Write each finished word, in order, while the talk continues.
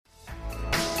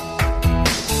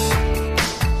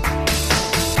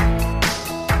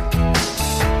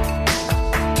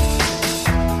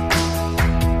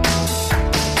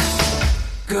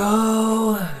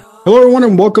Hello, everyone,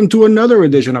 and welcome to another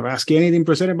edition of Ask Anything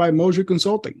presented by Mosher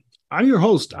Consulting. I'm your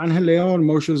host, Angel Leon,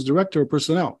 Mosher's Director of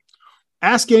Personnel.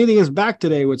 Ask Anything is back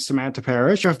today with Samantha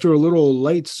Parrish after a little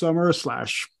late summer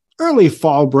 / early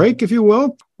fall break, if you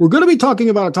will. We're going to be talking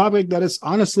about a topic that is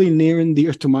honestly near and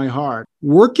dear to my heart: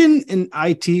 working in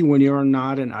IT when you're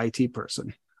not an IT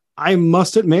person. I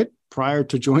must admit, prior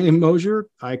to joining Mosher,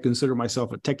 I consider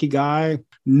myself a techie guy,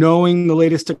 knowing the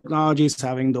latest technologies,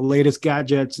 having the latest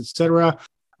gadgets, etc.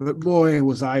 But boy,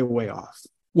 was I way off.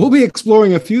 We'll be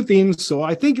exploring a few themes, so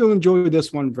I think you'll enjoy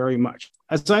this one very much.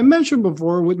 As I mentioned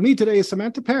before, with me today is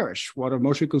Samantha Parrish, one of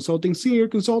Mosher Consulting's senior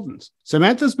consultants.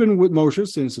 Samantha's been with Mosher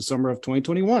since the summer of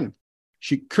 2021.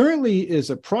 She currently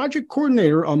is a project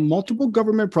coordinator on multiple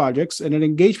government projects and an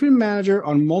engagement manager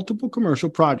on multiple commercial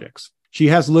projects. She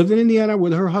has lived in Indiana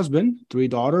with her husband, 3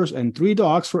 daughters, and 3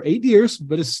 dogs for 8 years,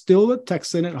 but is still a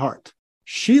Texan at heart.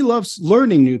 She loves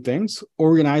learning new things,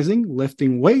 organizing,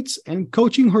 lifting weights, and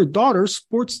coaching her daughter's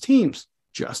sports teams,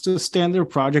 just a standard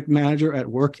project manager at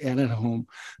work and at home.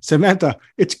 Samantha,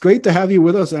 it's great to have you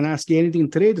with us and Ask You Anything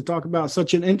today to talk about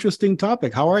such an interesting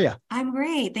topic. How are you? I'm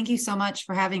great. Thank you so much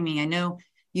for having me. I know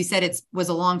you said it was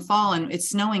a long fall and it's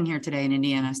snowing here today in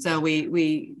Indiana. So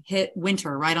we hit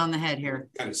winter right on the head here.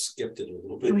 Kind of skipped it a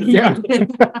little bit. Yeah.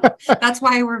 That's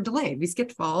why we're delayed. We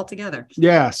skipped fall altogether.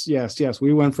 Yes.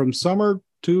 We went from summer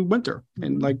to winter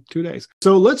in like 2 days.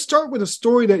 So let's start with a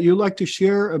story that you like to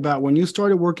share about when you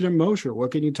started working at Mosher.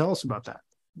 What can you tell us about that?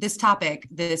 This topic,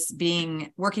 this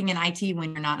being working in IT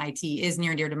when you're not IT, is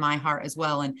near and dear to my heart as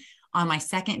well. And on my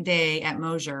second day at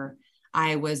Mosher,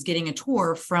 I was getting a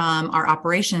tour from our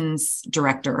operations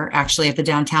director, actually at the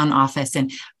downtown office.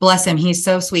 And bless him, he's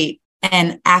so sweet.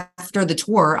 And after the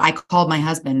tour, I called my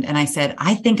husband and I said,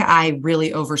 I think I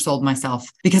really oversold myself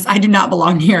because I do not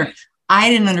belong here. I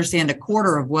didn't understand a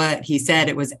quarter of what he said.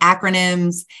 It was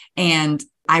acronyms. And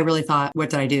I really thought, what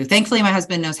did I do? Thankfully, my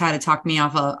husband knows how to talk me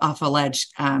off a ledge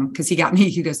because he got me.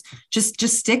 He goes, just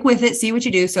stick with it. See what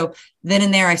you do. So then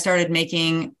and there, I started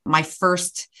making my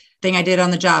first thing I did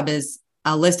on the job is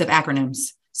a list of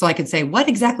acronyms. So I could say, what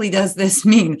exactly does this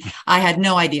mean? I had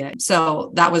no idea.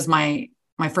 So that was my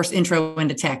first intro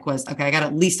into tech was, okay, I got to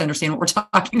at least understand what we're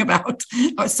talking about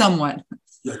somewhat.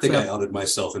 I think I outed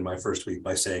myself in my first week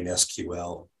by saying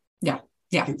SQL. Yeah.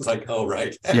 It's like, oh,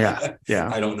 right.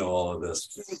 Yeah. I don't know all of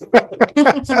this.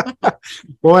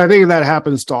 Well, I think that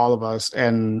happens to all of us.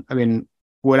 And I mean,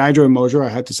 when I joined Mosher, I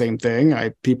had the same thing. I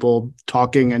had people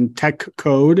talking in tech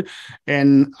code,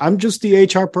 and I'm just the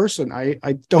HR person.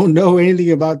 I don't know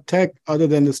anything about tech other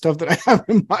than the stuff that I have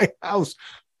in my house.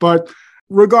 But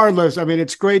regardless, I mean,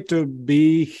 it's great to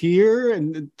be here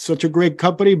and it's such a great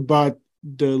company, but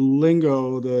the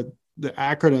lingo, the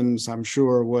acronyms, I'm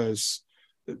sure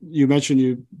you mentioned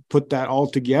you put that all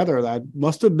together. That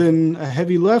must have been a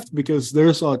heavy lift because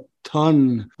there's a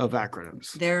ton of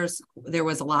acronyms. There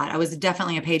was a lot. I was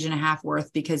definitely a page and a half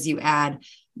worth because you add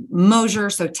Mosher,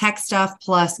 so tech stuff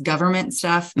plus government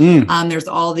stuff. There's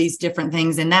all these different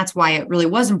things. And that's why it really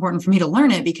was important for me to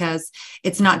learn it, because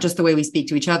it's not just the way we speak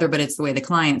to each other, but it's the way the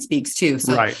client speaks too.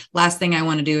 So Last thing I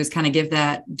want to do is kind of give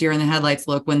that deer in the headlights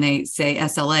look when they say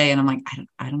SLA. And I'm like,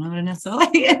 I don't know what an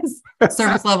SLA is.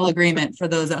 Service level agreement for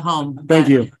those at home. Thank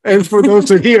you. And for those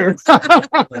who are here.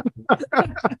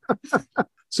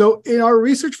 So in our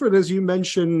research for this, you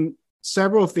mentioned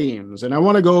several themes, and I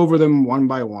want to go over them one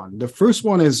by one. The first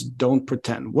one is don't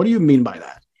pretend. What do you mean by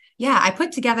that? Yeah, I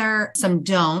put together some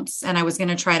don'ts, and I was going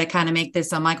to try to kind of make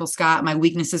this a Michael Scott, my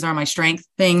weaknesses are my strength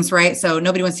things, right? So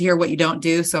nobody wants to hear what you don't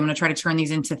do. So I'm going to try to turn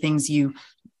these into things you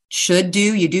should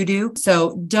do, you do.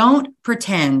 So don't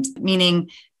pretend, meaning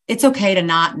it's okay to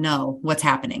not know what's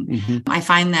happening. Mm-hmm. I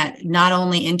find that not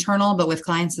only internal, but with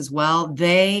clients as well,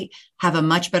 they have a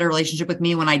much better relationship with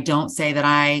me when I don't say that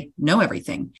I know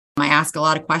everything. I ask a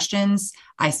lot of questions.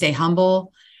 I stay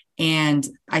humble and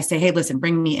I say, hey, listen,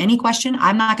 bring me any question.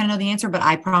 I'm not going to know the answer, but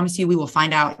I promise you we will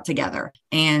find out together.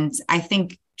 And I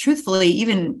think truthfully,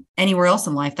 even anywhere else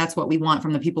in life, that's what we want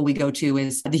from the people we go to,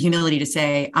 is the humility to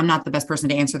say, I'm not the best person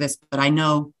to answer this, but I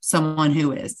know someone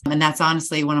who is. And that's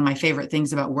honestly one of my favorite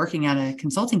things about working at a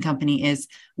consulting company is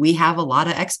we have a lot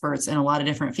of experts in a lot of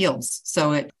different fields.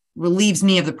 So it relieves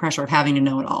me of the pressure of having to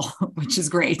know it all, which is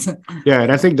great. Yeah.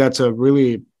 And I think that's a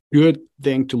really good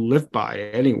thing to live by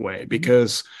anyway,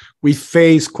 because we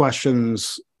face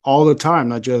questions all the time,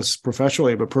 not just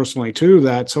professionally, but personally too,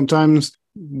 that sometimes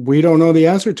we don't know the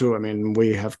answer to. I mean,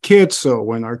 we have kids. So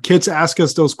when our kids ask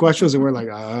us those questions and we're like,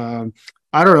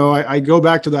 I don't know. I go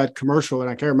back to that commercial and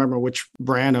I can't remember which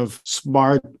brand of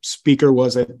smart speaker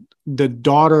was it. The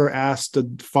daughter asked the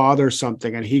father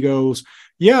something and he goes,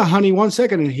 yeah, honey, 1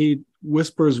 second. And he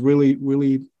whispers really,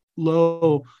 really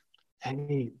low,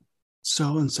 hey,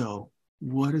 so-and-so,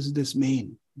 what does this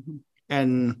mean?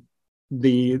 And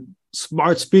the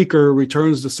smart speaker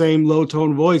returns the same low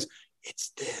tone voice. It's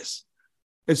this.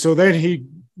 And so then he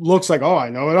looks like, oh, I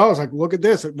know it all. It's like, look at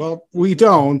this. Well, we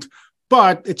don't,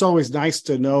 but it's always nice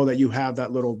to know that you have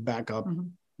that little backup,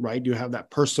 right? You have that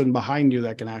person behind you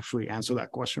that can actually answer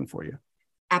that question for you.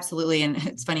 Absolutely. And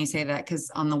it's funny you say that because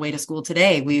on the way to school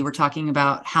today, we were talking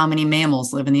about how many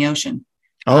mammals live in the ocean.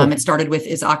 It started with,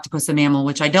 is octopus a mammal,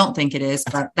 which I don't think it is,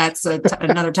 but that's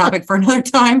another topic for another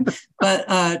time.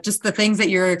 But just the things that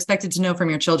you're expected to know from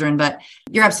your children. But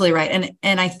you're absolutely right.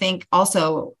 And I think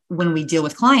also when we deal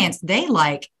with clients, they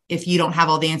like if you don't have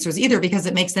all the answers either, because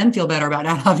it makes them feel better about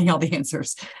not having all the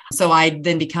answers. So I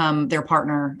then become their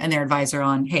partner and their advisor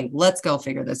on, hey, let's go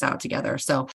figure this out together.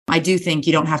 So I do think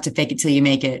you don't have to fake it till you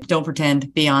make it. Don't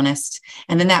pretend, be honest.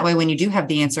 And then that way, when you do have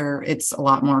the answer, it's a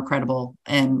lot more credible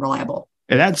and reliable.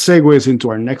 And that segues into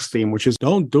our next theme, which is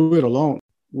don't do it alone.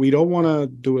 We don't want to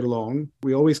do it alone.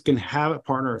 We always can have a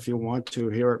partner if you want to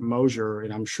here at Moser.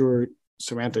 And I'm sure,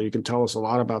 Samantha, you can tell us a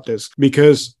lot about this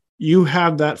because you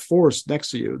have that force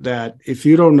next to you that if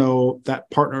you don't know, that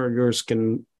partner of yours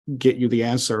can get you the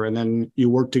answer. And then you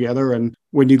work together. And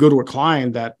when you go to a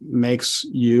client, that makes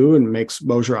you and makes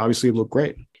Moser obviously look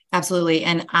great. Absolutely.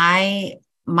 And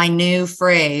my new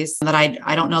phrase that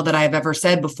I don't know that I've ever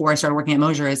said before I started working at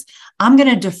Moser is I'm going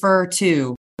to defer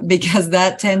to, because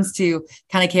that tends to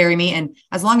kind of carry me. And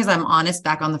as long as I'm honest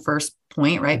back on the first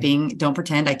point, right, being don't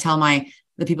pretend, I tell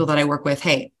the people that I work with,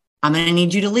 hey, I'm going to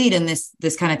need you to lead in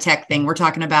this kind of tech thing. We're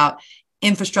talking about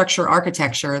infrastructure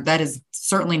architecture. That is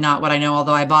certainly not what I know,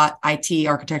 although I bought IT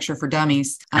architecture for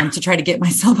dummies to try to get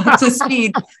myself up to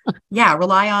speed. Yeah,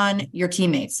 rely on your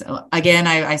teammates. Again,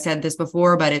 I said this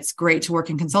before, but it's great to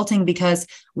work in consulting because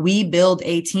we build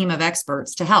a team of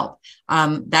experts to help.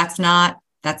 That's not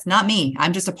me.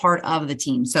 I'm just a part of the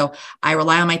team. So I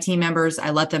rely on my team members. I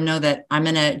let them know that I'm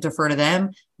going to defer to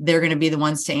them. They're going to be the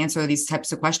ones to answer these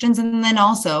types of questions. And then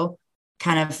also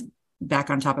kind of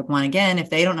back on topic one again, if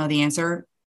they don't know the answer,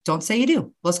 don't say you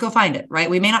do. Let's go find it, right?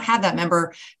 We may not have that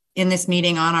member in this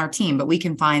meeting on our team, but we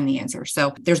can find the answer.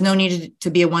 So there's no need to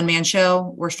be a one-man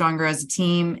show. We're stronger as a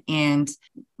team. And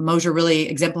Moser really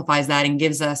exemplifies that and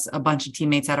gives us a bunch of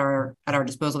teammates at our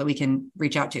disposal that we can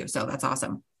reach out to. So that's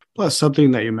awesome. Plus, something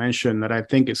that you mentioned that I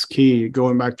think is key,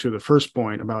 going back to the first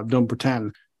point about don't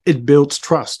pretend, it builds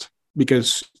trust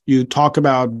because you talk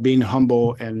about being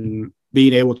humble and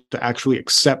being able to actually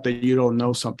accept that you don't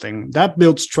know something. That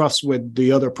builds trust with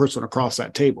the other person across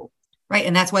that table. Right.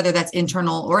 And that's whether that's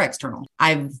internal or external.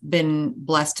 I've been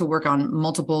blessed to work on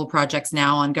multiple projects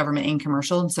now on government and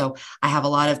commercial. And so I have a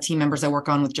lot of team members I work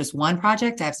on with just one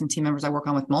project. I have some team members I work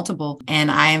on with multiple.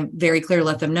 And I'm very clear to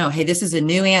let them know, hey, this is a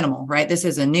new animal, right? This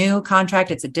is a new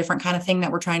contract. It's a different kind of thing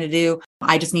that we're trying to do.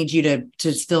 I just need you to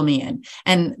just fill me in.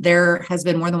 And there has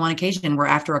been more than one occasion where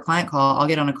after a client call, I'll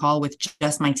get on a call with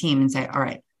just my team and say, all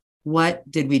right, what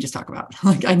did we just talk about?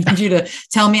 Like, I need you to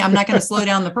tell me. I'm not going to slow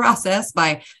down the process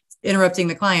by interrupting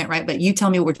the client, right? But you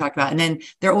tell me what we're talking about. And then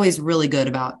they're always really good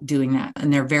about doing that.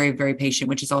 And they're very, very patient,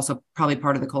 which is also probably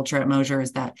part of the culture at Moser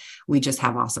is that we just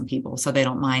have awesome people. So they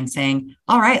don't mind saying,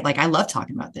 all right, like I love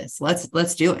talking about this.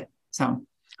 Let's do it. So.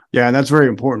 Yeah, and that's very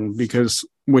important because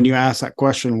when you ask that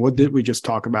question, what did we just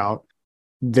talk about?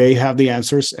 They have the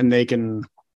answers and they can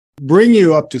bring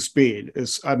you up to speed.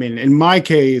 In my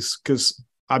case, because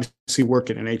obviously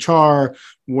working in HR,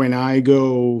 when I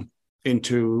go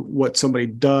into what somebody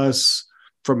does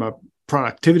from a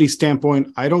productivity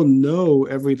standpoint, I don't know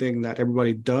everything that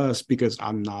everybody does because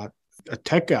I'm not a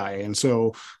tech guy. And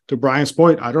so to Brian's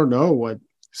point, I don't know what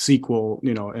SQL,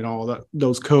 and all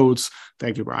those codes.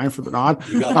 Thank you, Brian, for the nod.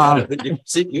 You got that. You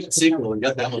got SQL and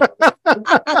got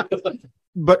that one.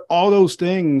 But all those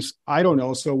things, I don't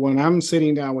know. So when I'm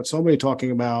sitting down with somebody talking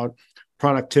about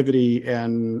productivity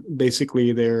and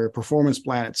basically their performance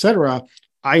plan, et cetera,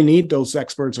 I need those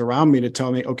experts around me to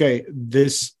tell me, okay,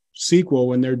 this SQL,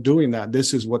 when they're doing that,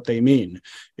 this is what they mean.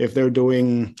 If they're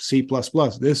doing C++,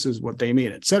 this is what they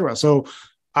mean, et cetera. So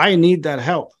I need that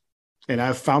help. And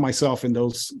I've found myself in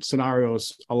those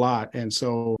scenarios a lot. And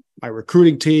so my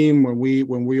recruiting team,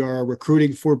 when we are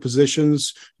recruiting for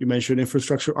positions, you mentioned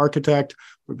infrastructure architect,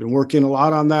 we've been working a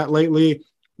lot on that lately.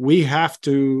 We have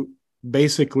to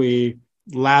basically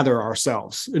lather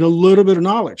ourselves in a little bit of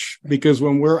knowledge, because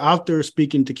when we're out there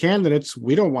speaking to candidates,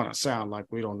 we don't want to sound like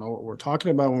we don't know what we're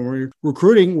talking about. When we're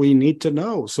recruiting, we need to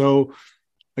know. So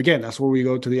again, that's where we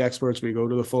go to the experts. We go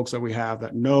to the folks that we have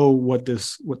that know what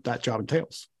that job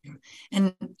entails.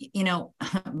 And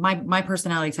my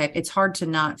personality type, it's hard to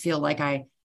not feel like I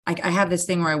I have this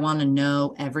thing where I want to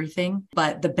know everything,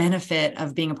 but the benefit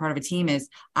of being a part of a team is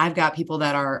I've got people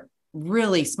that are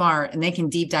really smart and they can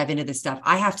deep dive into this stuff.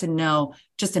 I have to know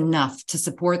just enough to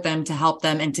support them, to help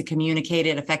them, and to communicate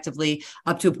it effectively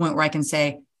up to a point where I can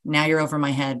say, now you're over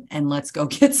my head and let's go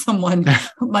get someone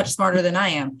much smarter than I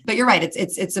am. But you're right.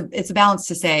 It's a balance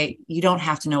to say you don't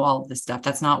have to know all of this stuff.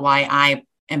 That's not why I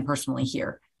am personally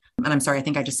here. And I'm sorry, I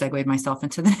think I just segued myself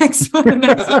into the next one.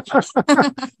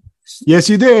 Yes,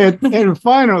 you did. And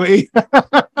finally,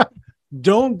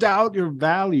 don't doubt your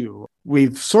value.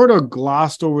 We've sort of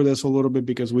glossed over this a little bit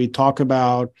because we talk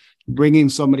about bringing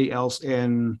somebody else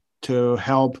in to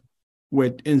help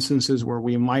with instances where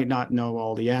we might not know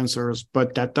all the answers,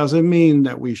 but that doesn't mean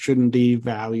that we shouldn't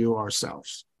devalue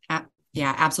ourselves.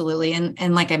 Yeah, absolutely.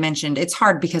 And like I mentioned, it's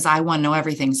hard because I want to know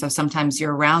everything. So sometimes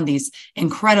you're around these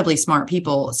incredibly smart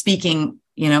people speaking,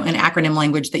 an acronym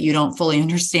language that you don't fully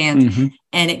understand. Mm-hmm.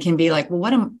 And it can be like,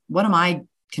 well, what am I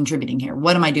contributing here?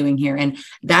 What am I doing here? And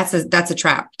that's a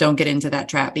trap. Don't get into that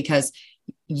trap because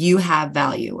you have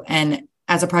value. And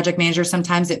as a project manager,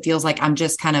 sometimes it feels like I'm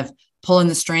just kind of pulling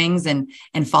the strings and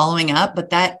following up,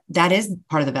 but that is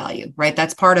part of the value, right?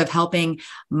 That's part of helping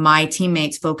my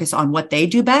teammates focus on what they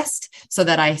do best so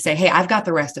that I say, hey, I've got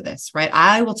the rest of this, right?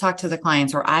 I will talk to the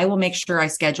clients or I will make sure I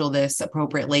schedule this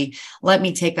appropriately. Let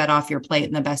me take that off your plate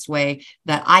in the best way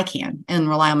that I can and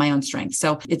rely on my own strength.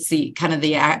 So it's the kind of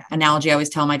the analogy I always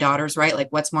tell my daughters, right? Like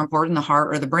what's more important, the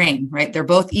heart or the brain, right? They're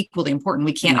both equally important.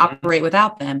 We can't operate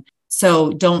without them.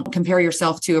 So don't compare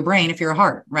yourself to a brain if you're a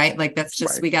heart, right? Like that's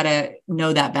just, right. We got to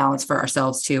know that balance for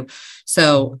ourselves too.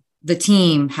 So the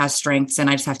team has strengths and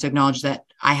I just have to acknowledge that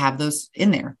I have those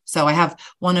in there. So I have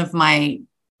one of my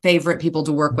favorite people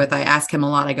to work with. I ask him a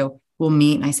lot. I go, we'll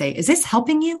meet and I say, is this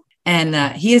helping you?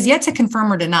 And he is yet to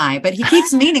confirm or deny, but he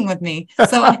keeps meeting with me.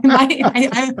 So I'm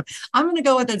going to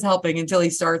go with it's helping until he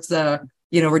starts,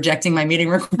 rejecting my meeting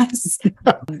requests.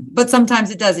 But sometimes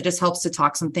it does. It just helps to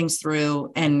talk some things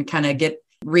through and kind of get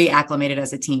reacclimated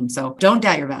as a team. So don't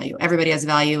doubt your value. Everybody has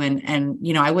value. And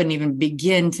I wouldn't even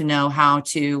begin to know how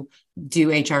to do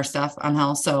HR stuff,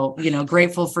 Angel. So,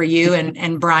 grateful for you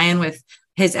and Brian with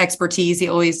his expertise. He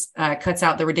always cuts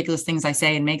out the ridiculous things I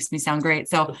say and makes me sound great.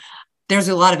 So there's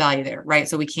a lot of value there, right?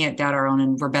 So we can't doubt our own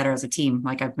and we're better as a team,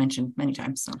 like I've mentioned many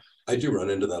times. So I do run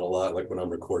into that a lot. Like when I'm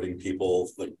recording people,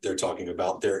 like they're talking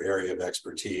about their area of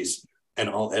expertise and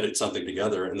I'll edit something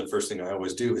together. And the first thing I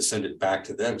always do is send it back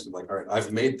to them. So I'm like, all right,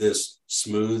 I've made this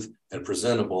smooth and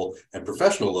presentable and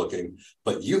professional looking,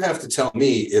 but you have to tell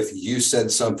me if you said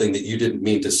something that you didn't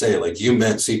mean to say, like you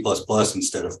meant C++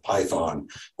 instead of Python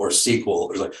or SQL.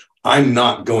 Or like, I'm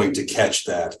not going to catch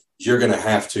that. You're going to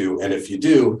have to. And if you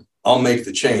do, I'll make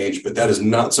the change, but that is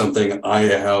not something I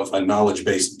have a knowledge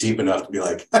base deep enough to be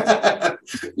like,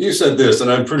 you said this,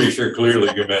 and I'm pretty sure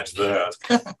clearly you meant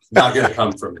that. Not going to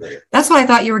come from there. That's what I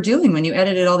thought you were doing when you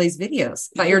edited all these videos.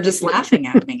 I thought you were just laughing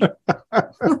at me.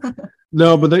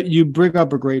 No, but you bring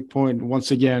up a great point.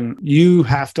 Once again, you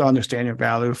have to understand your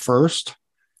value first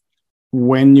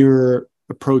when you're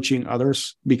approaching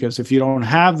others, because if you don't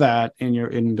have that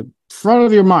in the front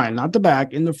of your mind, not the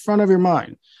back, in the front of your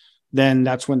mind, then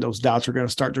that's when those doubts are going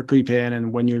to start to creep in.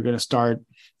 And when you're going to start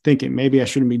thinking, maybe I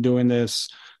shouldn't be doing this.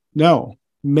 No,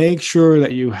 make sure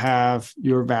that you have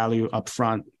your value up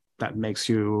front. That makes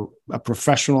you a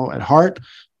professional at heart.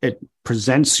 It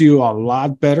presents you a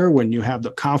lot better when you have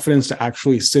the confidence to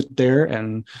actually sit there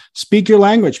and speak your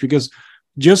language. Because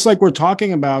just like we're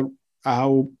talking about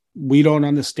how we don't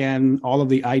understand all of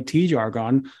the IT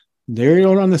jargon, they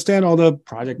don't understand all the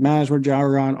project management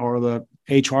jargon or the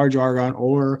HR jargon,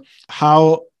 or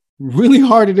how really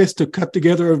hard it is to cut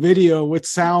together a video with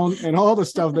sound and all the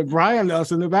stuff that Brian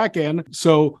does in the back end.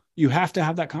 So you have to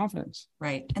have that confidence.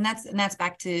 Right. And that's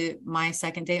back to my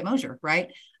second day at Moser,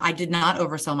 right? I did not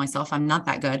oversell myself. I'm not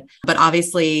that good. But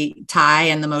obviously Ty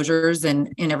and the Mosers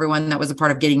and everyone that was a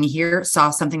part of getting me here saw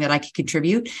something that I could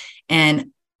contribute.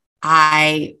 And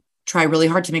I try really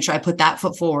hard to make sure I put that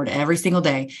foot forward every single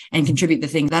day and contribute the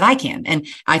things that I can. And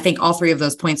I think all three of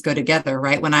those points go together,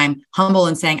 right? When I'm humble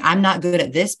and saying, I'm not good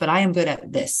at this, but I am good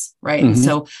at this, right? Mm-hmm. And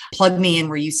so plug me in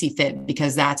where you see fit,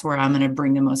 because that's where I'm going to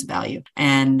bring the most value.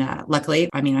 And luckily,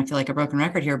 I feel like a broken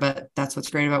record here, but that's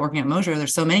what's great about working at Moser.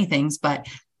 There's so many things, but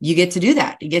you get to do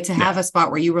that. You get to have a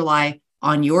spot where you rely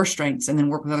on your strengths and then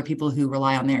work with other people who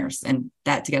rely on theirs. And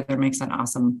that together makes an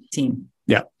awesome team.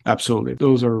 Yeah, absolutely.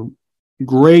 Those are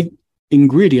great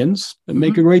ingredients that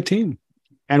make a great team.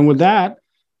 And with that,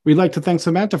 we'd like to thank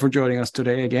Samantha for joining us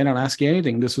today again on Ask You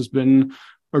Anything. This has been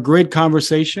a great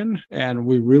conversation, and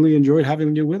we really enjoyed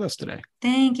having you with us today.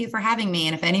 Thank you for having me.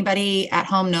 And if anybody at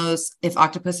home knows if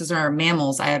octopuses are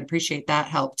mammals, I'd appreciate that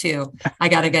help too. I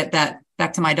got to get that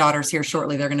back to my daughters here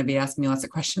shortly. They're going to be asking me lots of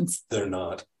questions. They're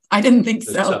not. I didn't think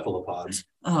They're so. cephalopods.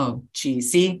 Oh,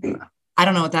 geez. See, I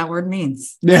don't know what that word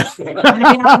means. Yeah. I'm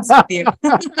gonna be honest with you.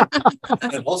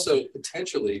 And also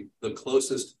potentially the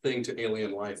closest thing to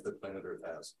alien life that planet Earth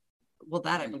has. Well,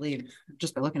 that I believe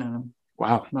just by looking at them.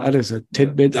 Wow, that is a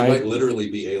tidbit. They might literally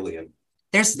be alien.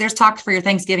 There's talk for your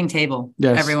Thanksgiving table.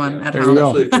 Yes. Everyone at There home. you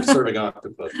go. Especially if you're serving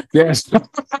octopus. Yes.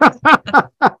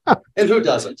 And who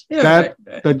doesn't? Yeah,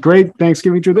 That great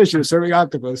Thanksgiving tradition of serving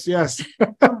octopus. Yes.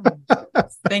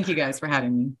 Thank you guys for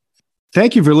having me.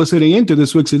 Thank you for listening in to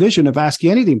this week's edition of Ask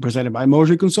You Anything presented by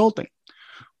Mosher Consulting.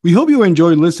 We hope you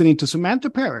enjoyed listening to Samantha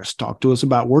Parrish talk to us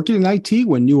about working in IT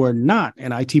when you are not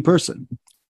an IT person.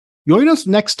 Join us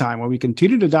next time when we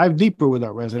continue to dive deeper with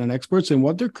our resident experts in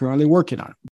what they're currently working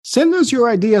on. Send us your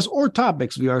ideas or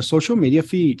topics via our social media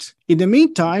feeds. In the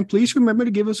meantime, please remember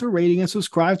to give us a rating and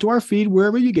subscribe to our feed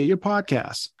wherever you get your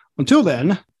podcasts. Until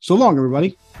then, so long,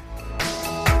 everybody.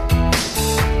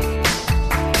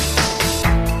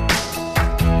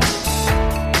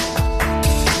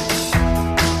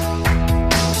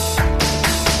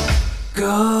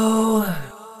 Go